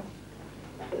before.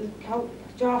 But the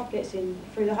draft gets in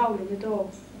through the hole in the door.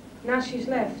 Now she's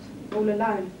left, all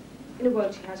alone, in a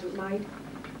world she hasn't made,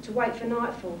 to wait for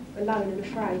nightfall, alone and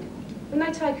afraid. When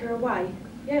they take her away,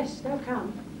 yes, they'll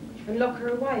come, and lock her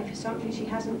away for something she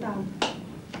hasn't done.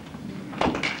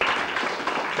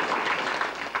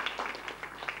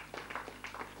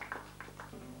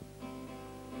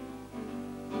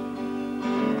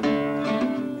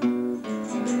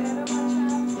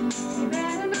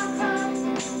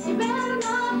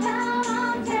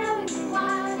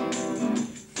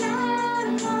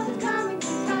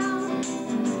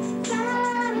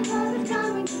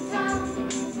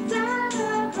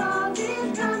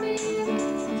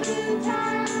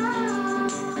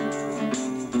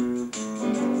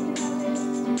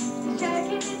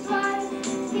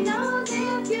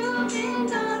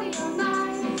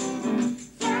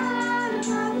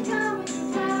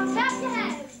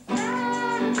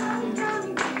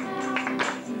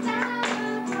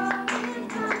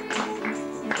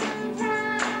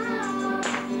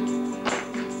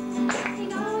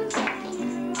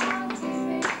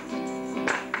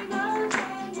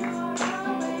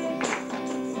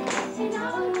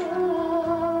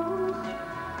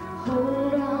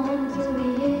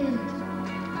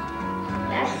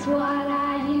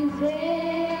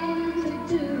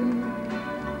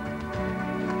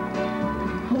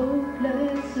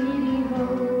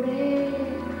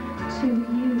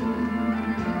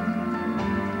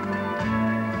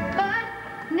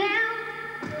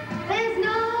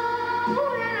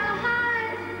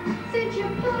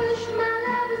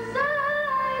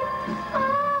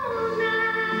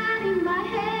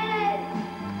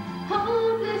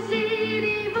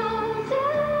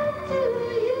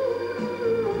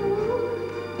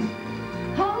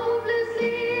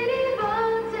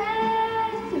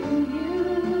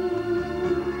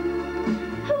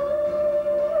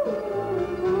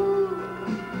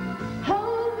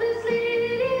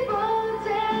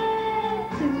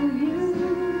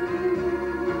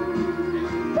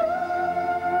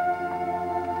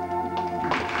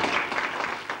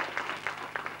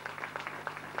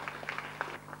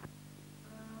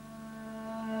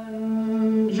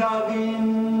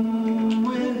 jogging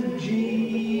with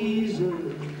Jesus,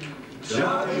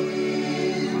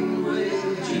 jogging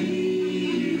with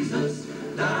Jesus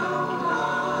down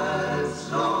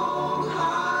life's long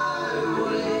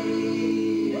highway.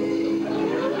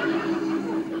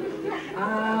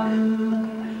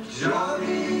 I'm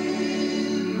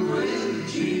jogging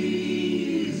with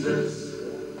Jesus,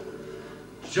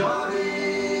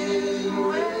 jogging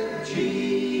with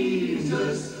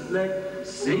Jesus.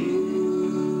 Let's sing.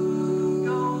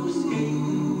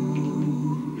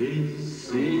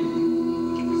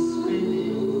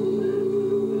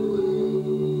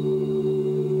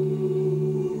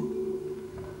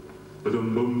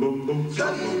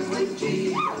 Jogging with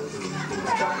Jesus,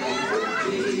 jogging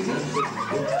with Jesus,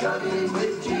 jogging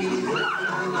with Jesus,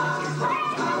 I'm out of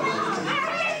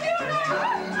jogging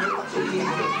with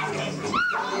Jesus,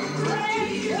 jogging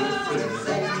with Jesus,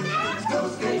 say, go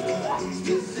skate,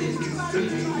 this is the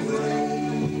street way.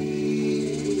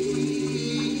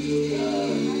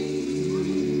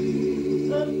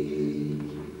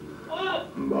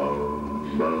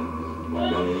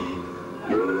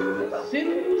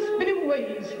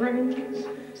 Friends,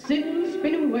 sitting,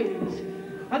 spinning ways.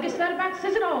 I guess that about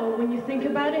says it all when you think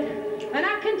about it. And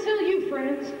I can tell you,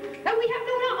 friends, that we have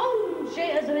known our own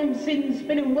shares of them sitting,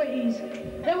 spinning ways.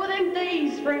 There were them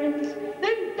days, friends,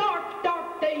 them dark,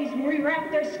 dark days when we were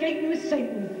out there skating with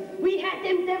Satan. We had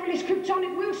them devilish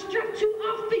kryptonic wheels strapped to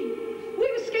our feet.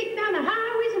 We were skating down the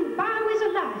highways and byways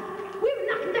of life. We were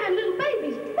knocking down little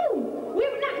babies. Boom! We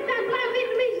were knocking down blind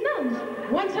Vietnamese nuns.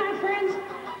 One time, friends,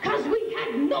 because we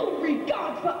had no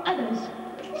regard for others.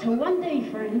 So one day,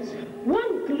 friends,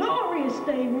 one glorious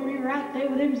day when we were out there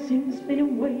with them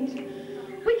sin-spinning ways,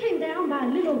 we came down by a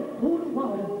little pool of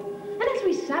water. And as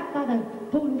we sat by the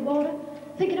pool of water,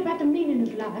 thinking about the meaning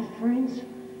of life, friends,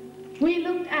 we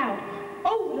looked out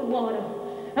over the water,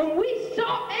 and we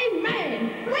saw a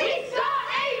man. We saw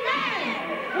a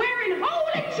man wearing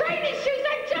holy training shoes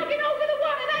and jogging over the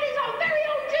water. That is our very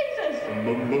own Jesus.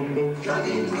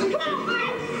 Come on,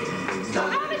 friends.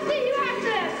 I'll see you out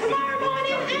there tomorrow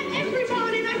morning and every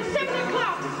morning at 7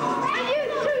 o'clock. And you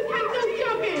too can go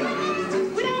jogging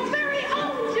with our very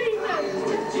own Jesus.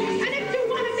 And if you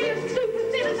want to be as super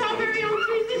thin as our very own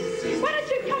Jesus, why don't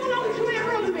you come along to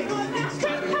aerobics?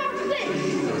 10 past 6,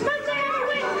 Monday and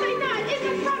Wednesday night in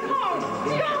the front hall.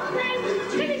 Go on, friends.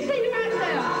 Let me see you out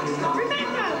there.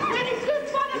 Remember that it's good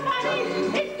for the body,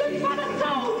 it's good for the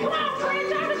soul. Come on, friends,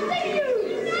 I will see you.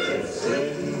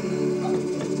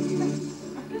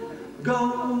 Go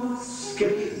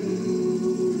skating,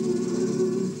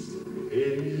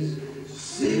 it is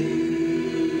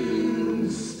sin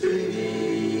spinning.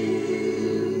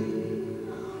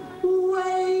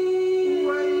 Way,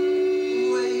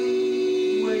 way,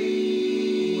 way,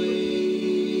 way, way.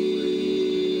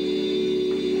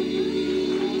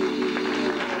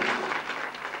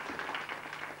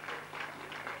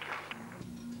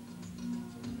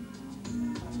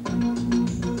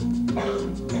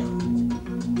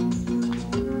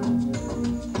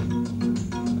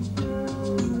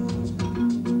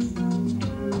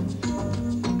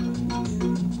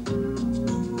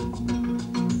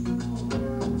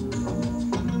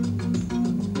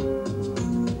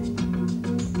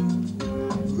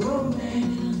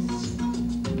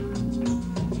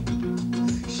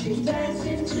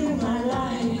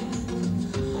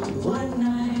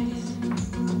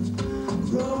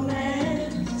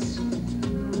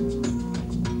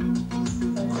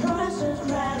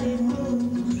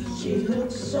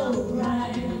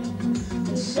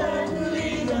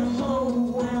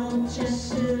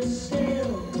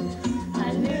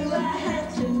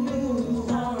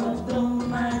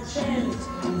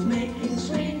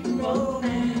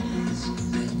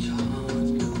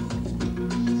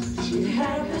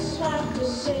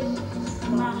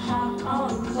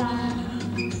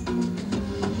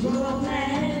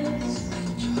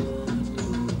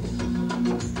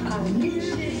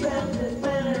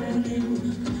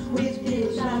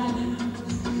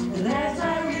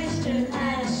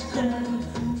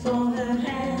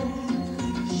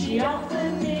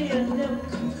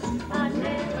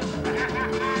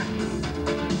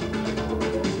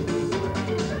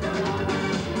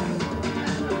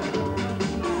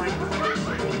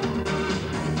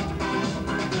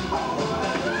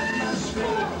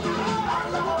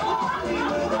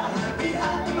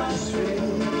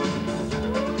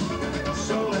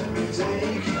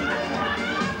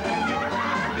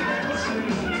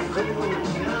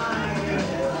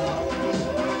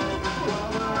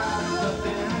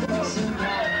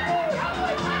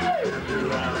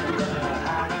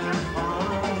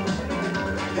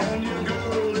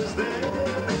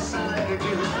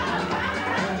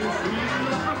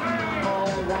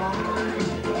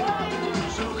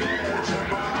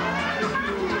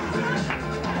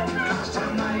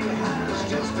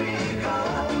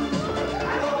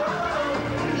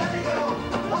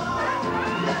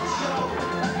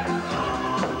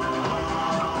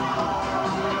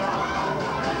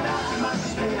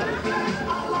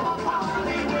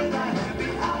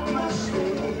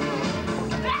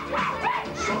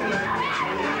 We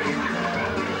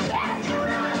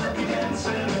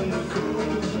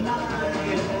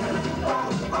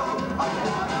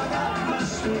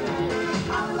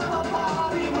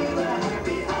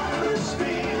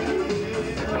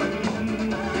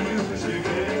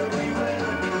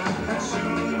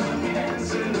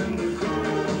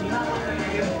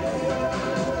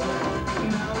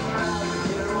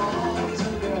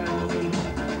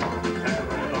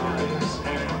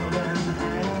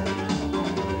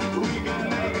can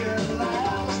make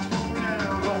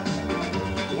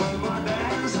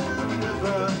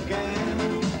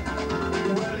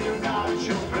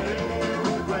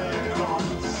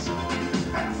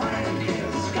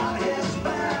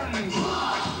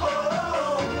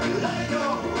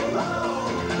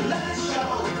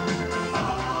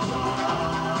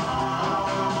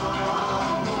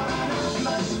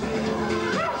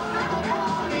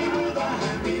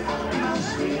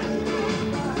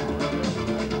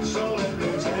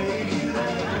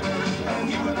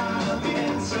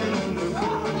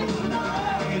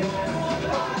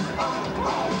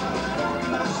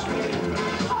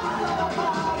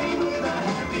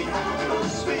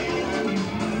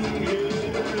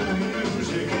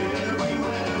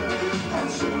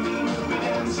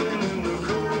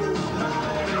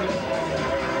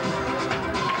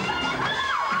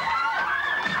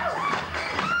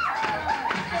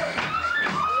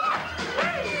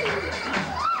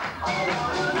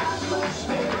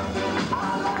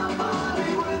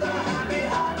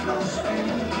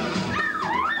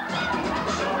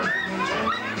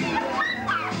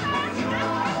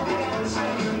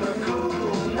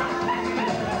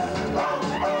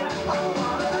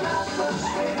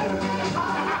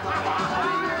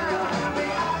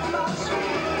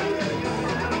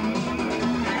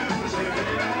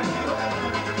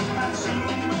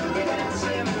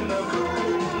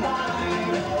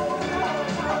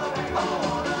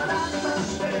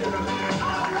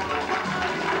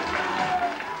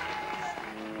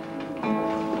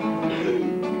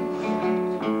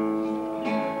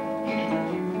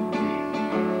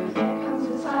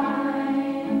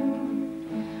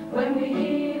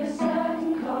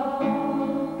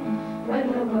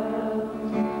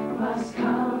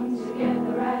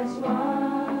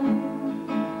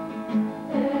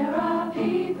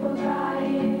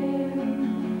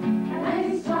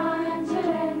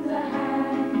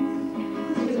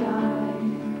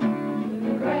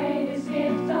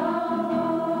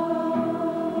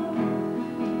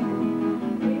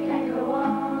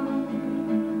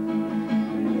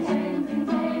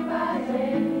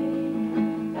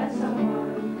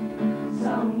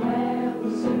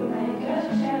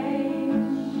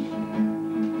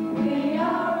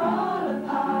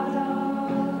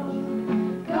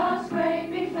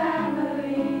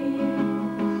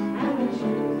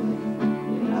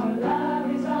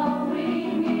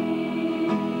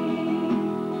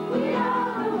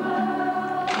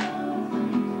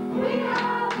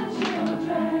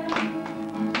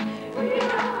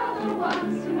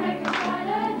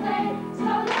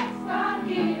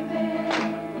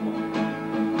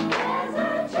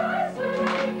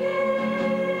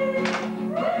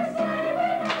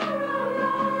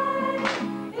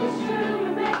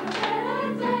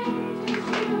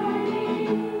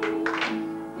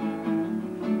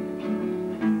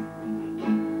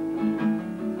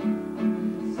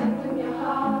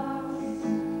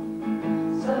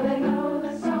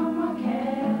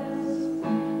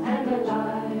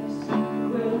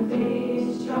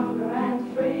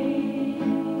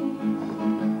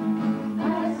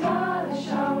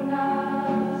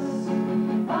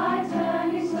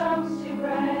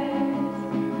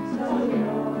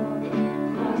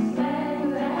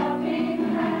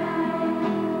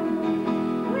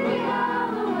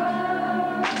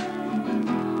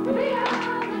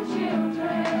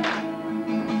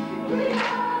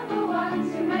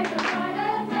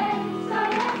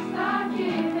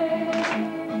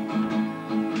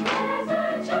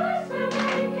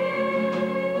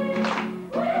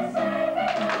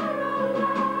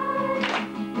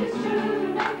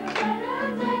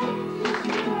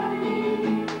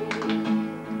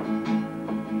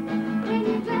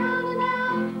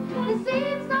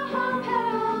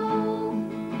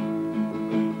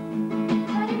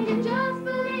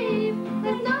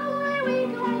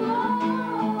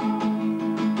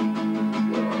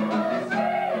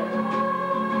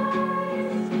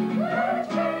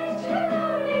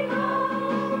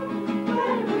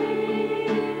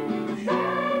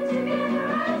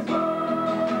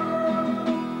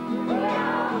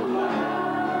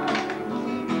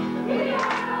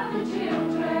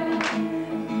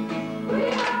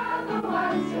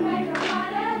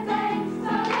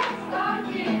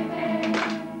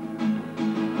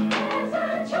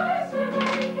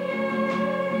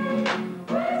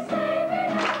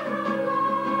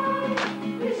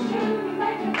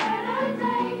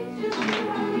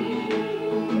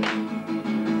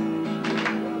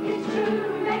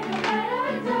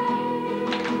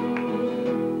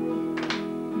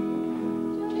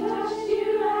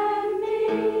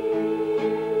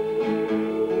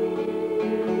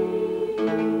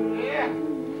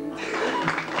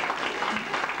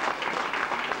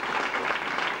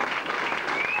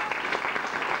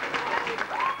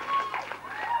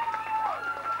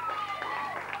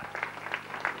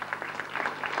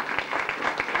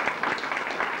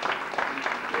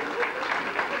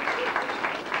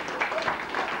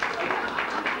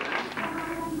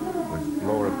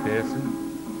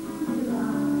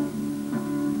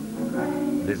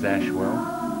Mrs. Ashwell,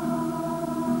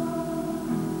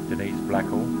 Denise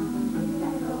Blackall,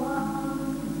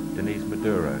 Denise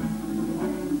Maduro,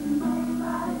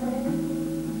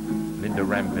 Linda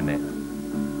Rampinet,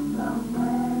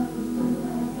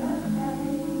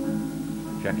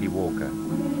 Jackie Walker,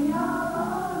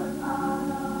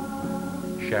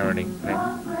 Sharon Inkpen,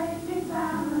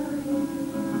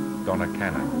 Donna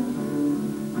Cannon,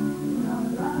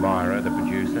 Myra, the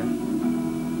producer,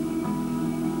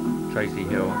 Tracy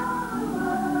Hill,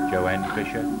 Joanne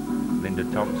Fisher, Linda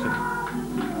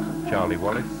Thompson, Charlie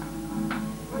Wallace,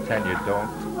 Tanya Daunt,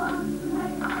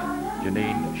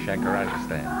 Janine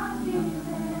Shankarazistan.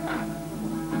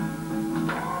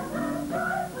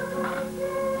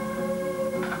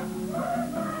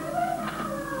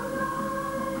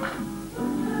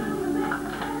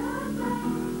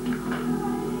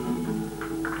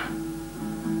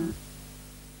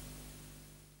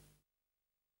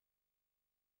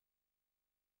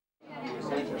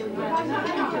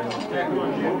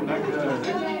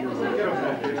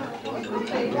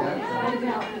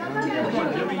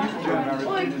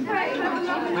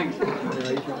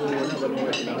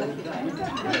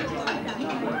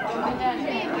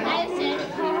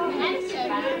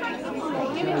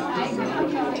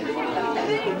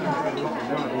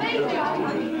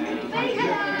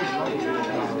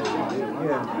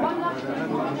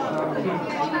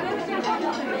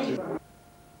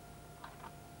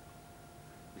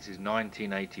 This is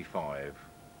 1985.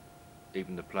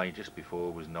 Even the play just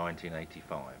before was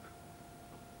 1985.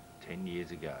 10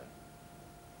 years ago.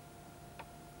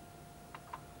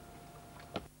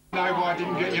 No, I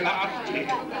didn't get you last year.